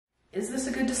Is this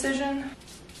a good decision?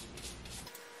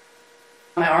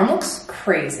 My arm looks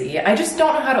crazy. I just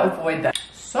don't know how to avoid that.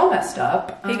 So messed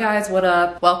up. Hey guys, what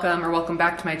up? Welcome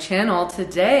back to my channel.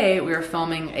 Today we are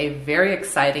filming a very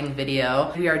exciting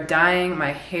video. We are dyeing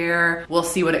my hair. We'll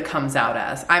see what it comes out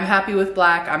as. I'm happy with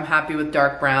black, I'm happy with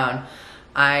dark brown.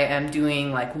 I am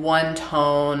doing like one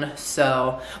tone,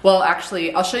 so, well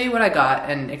actually I'll show you what I got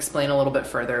and explain a little bit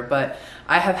further, but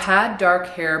I have had dark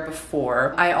hair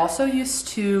before. I also used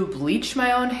to bleach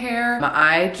my own hair.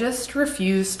 I just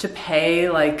refuse to pay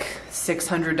like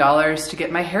 $600 to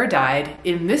get my hair dyed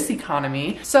in this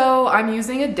economy. So I'm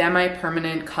using a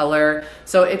demi-permanent color.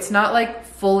 So it's not like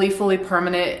fully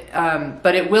permanent,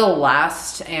 but it will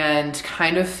last and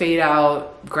kind of fade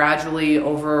out gradually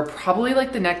over probably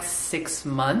like the next 6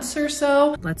 months or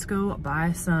so. Let's go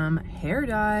buy some hair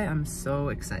dye. I'm so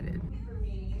excited.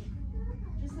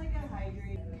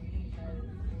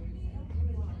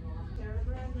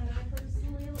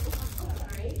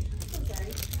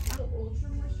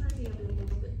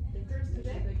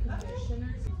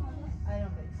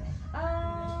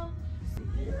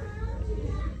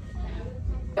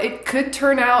 It could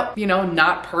turn out, you know,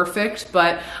 not perfect,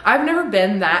 but I've never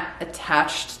been that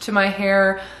attached to my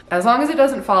hair. As long as it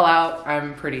doesn't fall out,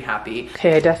 I'm pretty happy.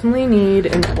 Okay, I definitely need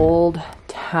an old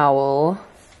towel,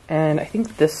 and I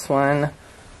think this one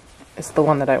is the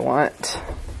one that I want,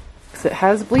 because it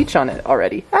has bleach on it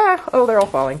already. Oh, they're all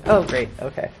falling. Oh, great,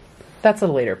 okay. That's a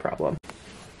later problem.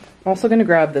 I'm also gonna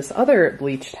grab this other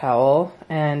bleach towel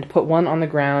and put one on the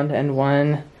ground and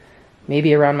one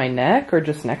maybe around my neck or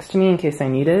just next to me in case I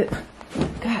need it.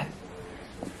 God.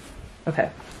 Okay.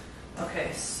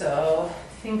 Okay, so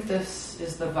I think this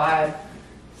is the vibe.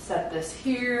 Set this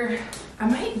here. I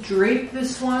might drape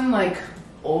this one like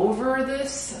over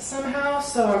this somehow,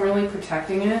 so I'm really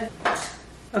protecting it.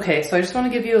 Okay, so I just want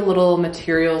to give you a little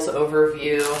materials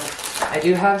overview. I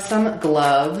do have some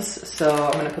gloves, so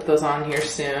I'm gonna put those on here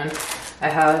soon. I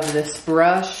have this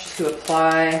brush to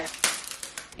apply,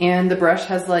 and the brush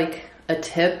has like a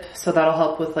tip, so that'll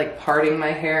help with like parting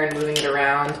my hair and moving it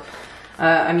around.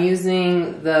 I'm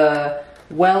using the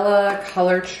Wella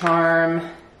Color Charm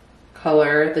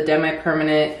color, the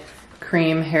demi-permanent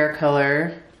cream hair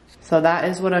color. So that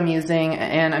is what I'm using,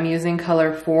 and I'm using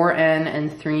color 4N and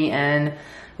 3N,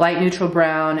 light neutral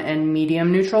brown and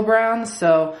medium neutral brown.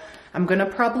 So I'm gonna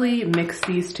probably mix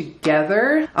these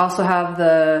together. I also have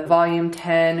the volume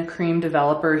 10 cream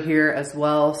developer here as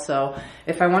well. So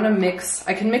if I wanna mix,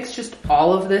 I can mix just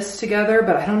all of this together,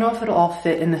 but I don't know if it'll all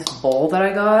fit in this bowl that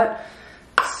I got.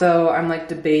 So I'm like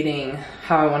debating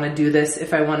how I wanna do this,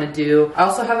 if I wanna do. I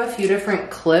also have a few different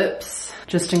clips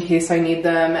just in case I need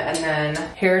them, and then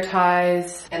hair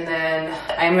ties, and then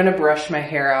I'm gonna brush my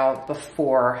hair out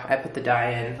before I put the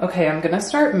dye in. Okay, I'm gonna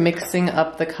start mixing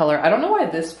up the color. I don't know why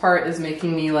this part is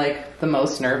making me like the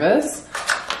most nervous.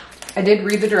 I did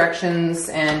read the directions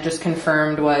and just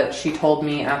confirmed what she told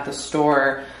me at the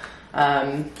store.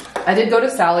 I did go to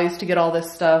Sally's to get all this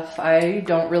stuff. I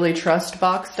don't really trust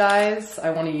box dyes. I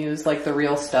wanna use like the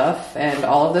real stuff, and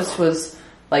all of this was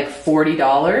like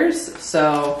 $40,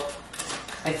 so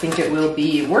I think it will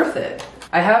be worth it.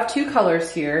 I have 2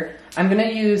 colors here. I'm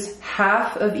gonna use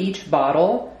half of each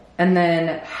bottle and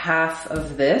then half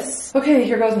of this. Okay,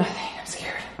 here goes nothing, I'm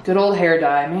scared. Good old hair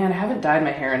dye. Man, I haven't dyed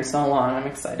my hair in so long, I'm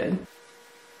excited.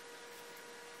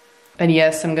 And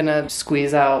yes, I'm gonna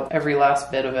squeeze out every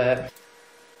last bit of it.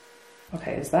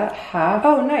 Okay, is that half?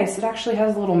 Oh, nice, it actually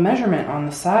has a little measurement on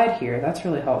the side here. That's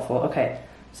really helpful, okay.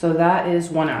 So that is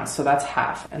 1 ounce, so that's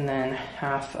half. And then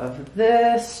half of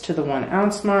this to the 1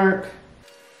 ounce mark.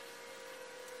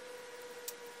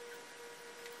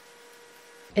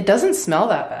 It doesn't smell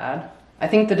that bad. I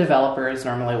think the developer is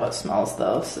normally what smells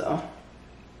though, so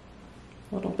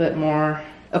a little bit more.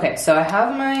 Okay, so I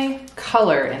have my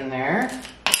color in there.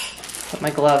 Put my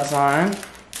gloves on.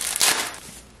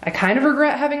 I kind of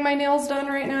regret having my nails done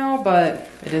right now, but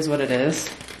it is what it is.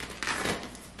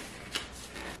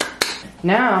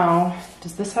 Now,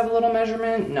 does this have a little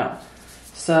measurement? No.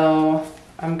 So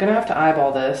I'm gonna have to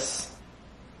eyeball this.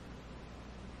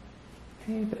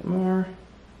 Okay, a bit more.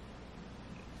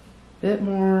 Bit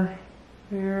more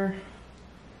there.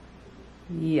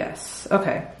 Yes,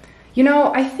 okay. You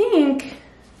know, I think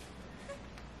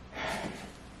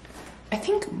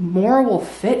more will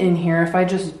fit in here if I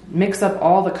just mix up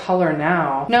all the color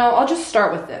now. No, I'll just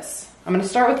start with this. I'm gonna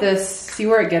start with this, see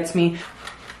where it gets me.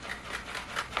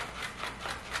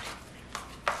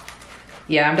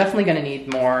 Yeah, I'm definitely gonna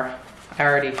need more. I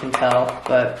already can tell,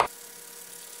 but.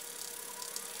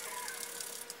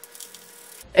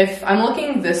 If I'm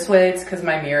looking this way, it's because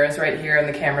my mirror is right here and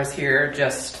the camera's here,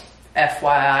 just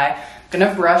FYI.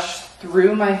 Gonna brush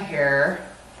through my hair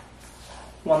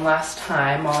one last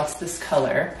time while it's this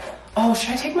color. Oh,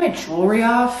 should I take my jewelry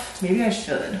off? Maybe I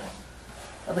should.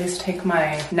 At least take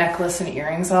my necklace and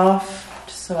earrings off,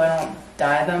 just so I don't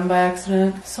dye them by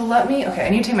accident. So okay, I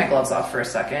need to take my gloves off for a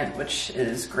second, which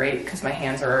is great because my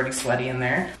hands are already sweaty in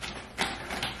there.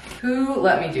 Who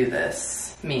let me do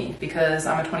this? Me, because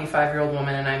I'm a 25-year-old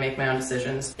woman and I make my own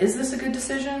decisions. Is this a good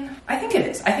decision? I think it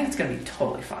is. I think it's gonna be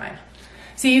totally fine.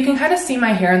 See, you can kind of see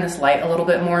my hair in this light a little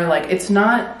bit more. Like, it's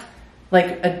not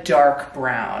like a dark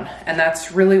brown, and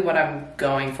that's really what I'm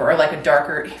going for, or like a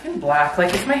darker, even black.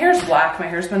 Like, if my hair's black, my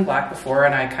hair's been black before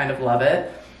and I kind of love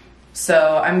it.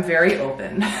 So I'm very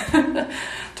open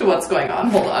to what's going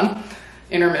on. Hold on.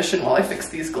 Intermission while I fix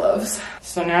these gloves.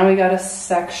 So now we got a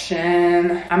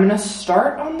section. I'm gonna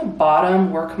start on the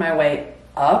bottom, work my way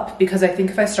up, because I think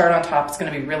if I start on top, it's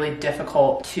gonna be really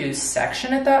difficult to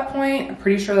section at that point. I'm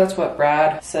pretty sure that's what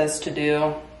Brad says to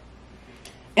do.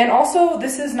 And also,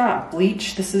 this is not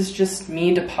bleach, this is just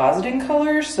me depositing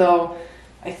color, so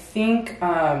I think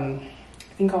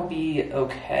I'll be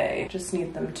okay. Just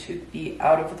need them to be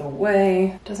out of the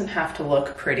way. Doesn't have to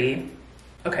look pretty.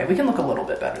 Okay, we can look a little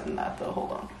bit better than that though,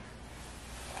 hold on.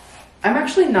 I'm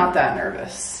actually not that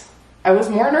nervous. I was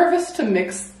more nervous to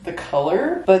mix the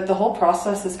color, but the whole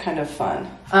process is kind of fun.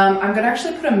 I'm gonna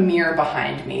actually put a mirror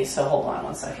behind me, so hold on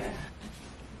one second.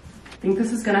 I think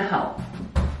this is gonna help.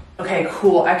 Okay,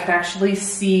 cool, I can actually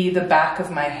see the back of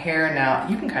my hair now.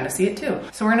 You can kind of see it too.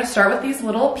 So we're gonna start with these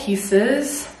little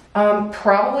pieces.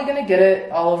 Probably gonna get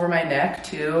it all over my neck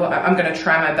too. I'm gonna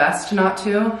try my best not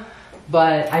to,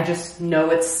 but I just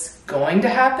know it's going to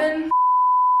happen.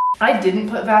 I didn't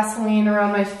put Vaseline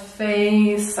around my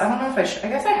face. I don't know if I should. I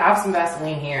guess I have some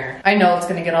Vaseline here. I know it's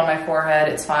gonna get on my forehead.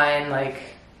 It's fine, like,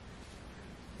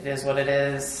 it is what it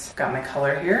is. Got my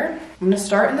color here. I'm gonna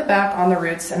start in the back on the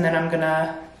roots, and then I'm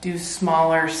gonna do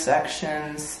smaller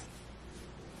sections.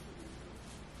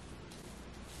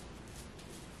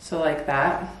 So like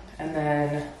that, and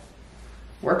then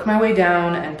work my way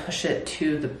down and push it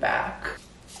to the back.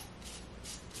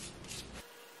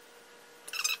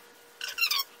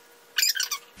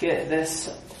 Get this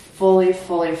fully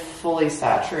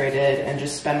saturated and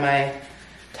just spend my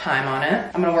time on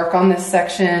it. I'm gonna work on this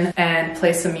section and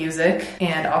play some music,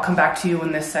 and I'll come back to you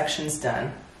when this section's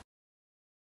done.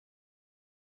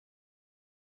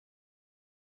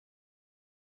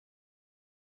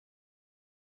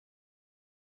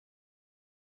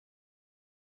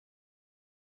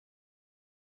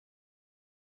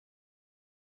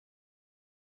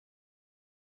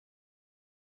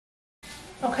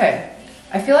 Okay,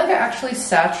 I feel like I actually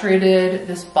saturated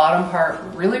this bottom part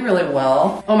really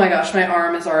well. Oh my gosh, my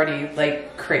arm is already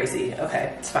like crazy.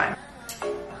 Okay, it's fine.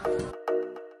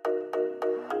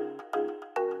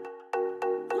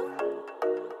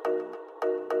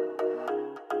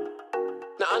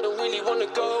 Now I don't really wanna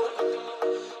go,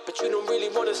 but you don't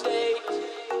really wanna stay.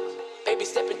 Baby,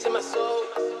 step into my soul,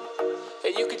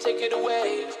 and you can take it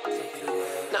away.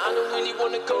 Now I don't really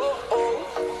wanna go,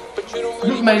 but you don't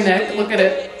really my neck, look at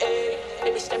it.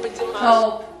 Baby, step into my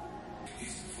Help.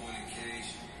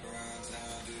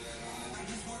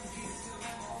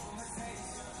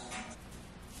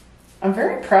 I'm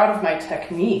very proud of my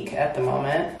technique at the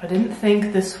moment. I didn't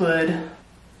think this would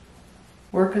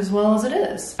work as well as it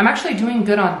is. I'm actually doing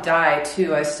good on dye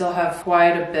too. I still have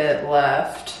quite a bit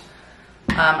left.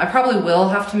 I probably will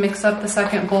have to mix up the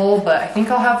second bowl, but I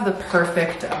think I'll have the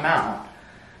perfect amount.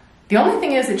 The only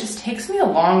thing is, it just takes me a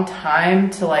long time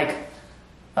to like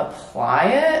apply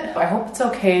it. I hope it's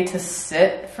okay to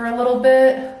sit for a little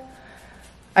bit.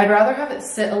 I'd rather have it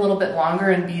sit a little bit longer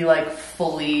and be like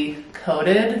fully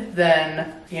coated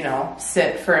than, you know,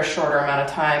 sit for a shorter amount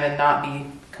of time and not be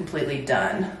completely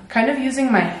done. Kind of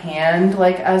using my hand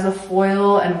like as a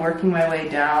foil and working my way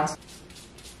down.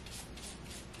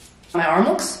 My arm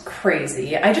looks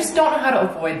crazy. I just don't know how to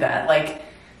avoid that. Like,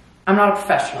 I'm not a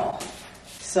professional.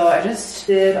 So I just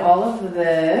did all of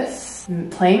this.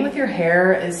 Playing with your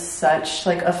hair is such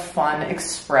like a fun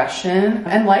expression.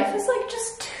 And life is like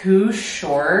just too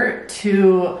short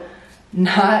to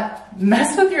not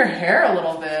mess with your hair a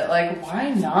little bit. Like,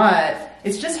 why not?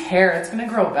 It's just hair, it's gonna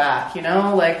grow back, you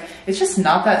know? Like, it's just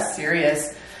not that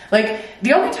serious. Like,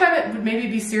 the only time it would maybe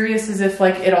be serious is if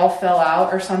like it all fell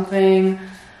out or something.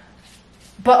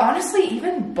 But honestly,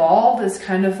 even bald is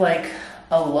kind of like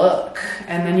a look,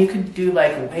 and then you could do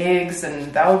like wigs,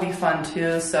 and that would be fun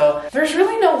too. So there's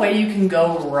really no way you can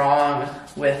go wrong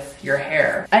with your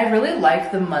hair. I really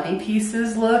like the money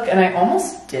pieces look, and I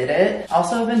almost did it.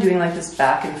 Also, I've been doing like this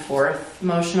back and forth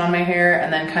motion on my hair,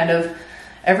 and then kind of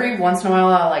every once in a while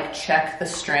I'll like check the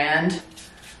strand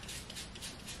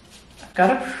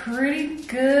Got a pretty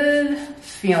good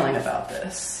feeling about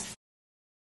this.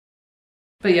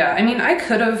 But yeah, I mean, I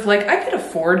could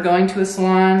afford going to a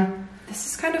salon. This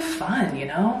is kind of fun, you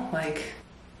know? Like,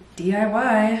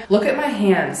 DIY. Look at my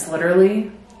hands,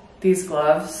 literally. These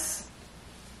gloves.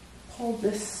 Pull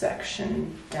this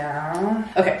section down.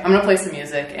 Okay, I'm gonna play some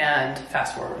music and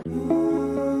fast forward.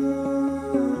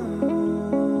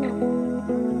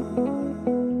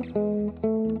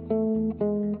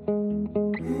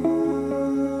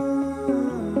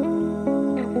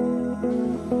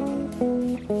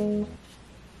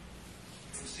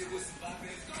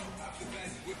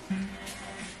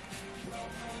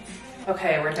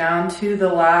 Okay, we're down to the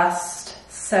last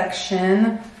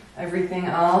section. Everything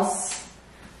else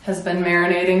has been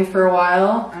marinating for a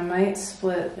while. I might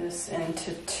split this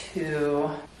into two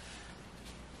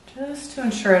just to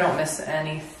ensure I don't miss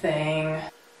anything.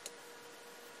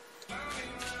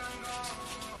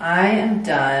 I am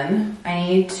done. I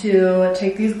need to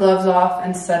take these gloves off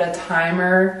and set a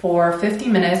timer for 50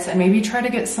 minutes and maybe try to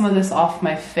get some of this off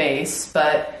my face,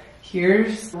 but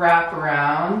here's wrap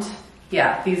around.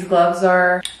 Yeah, these gloves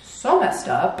are so messed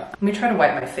up. Let me try to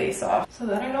wipe my face off so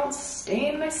that I don't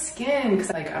stain my skin, because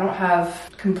like I don't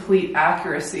have complete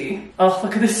accuracy. Oh,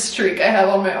 look at this streak I have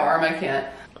on my arm, I can't.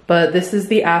 But this is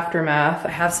the aftermath. I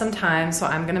have some time, so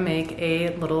I'm gonna make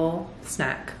a little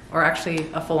snack, or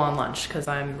actually a full-on lunch, because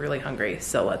I'm really hungry,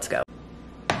 so let's go.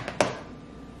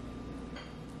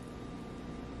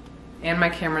 And my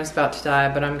camera's about to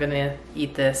die, but I'm gonna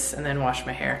eat this and then wash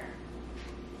my hair.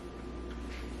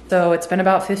 So it's been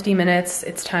about 50 minutes.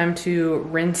 It's time to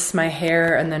rinse my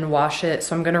hair and then wash it.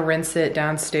 So I'm gonna rinse it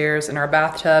downstairs in our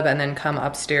bathtub and then come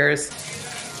upstairs.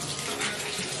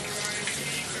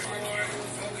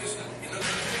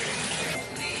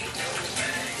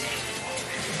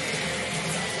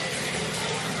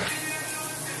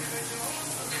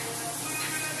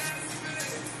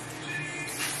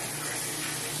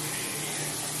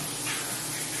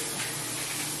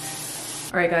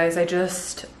 All right guys, I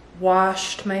just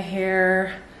washed my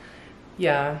hair.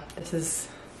 Yeah, it is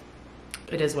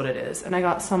what it is. And I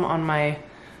got some on my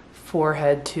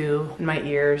forehead too, in my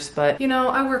ears, but you know,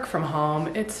 I work from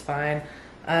home, it's fine.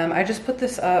 I just put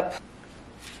this up.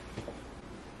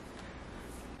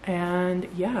 And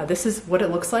yeah, this is what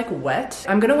it looks like wet.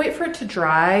 I'm gonna wait for it to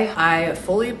dry. I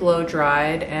fully blow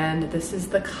dried and this is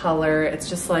the color. It's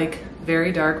just like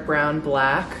very dark brown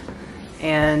black,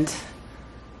 and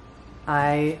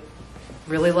I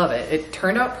really love it. It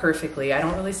turned out perfectly. I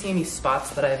don't really see any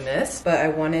spots that I missed, but I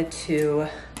wanted to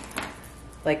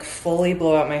like fully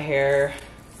blow out my hair.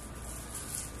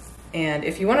 And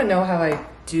if you want to know how I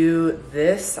do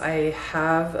this, I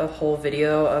have a whole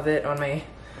video of it on my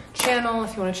channel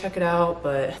if you want to check it out,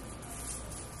 but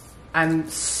I'm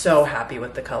so happy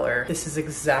with the color. This is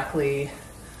exactly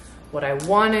what I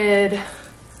wanted,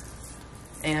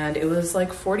 and it was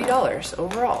like $40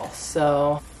 overall,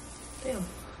 so damn.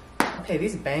 Okay,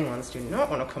 these bang ones do not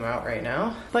want to come out right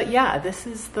now. But yeah, this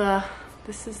is the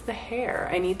hair.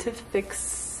 I need to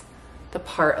fix the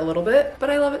part a little bit,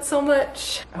 but I love it so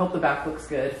much. I hope the back looks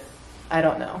good. I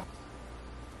don't know.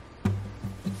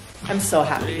 I'm so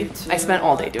happy. I spent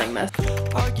all day doing this.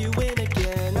 Arguing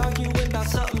again, arguing about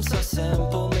something so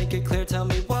simple. Make it clear, tell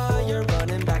me why you're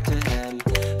running back to him.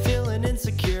 Feeling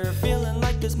insecure, feeling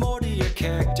like there's more to your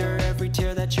character.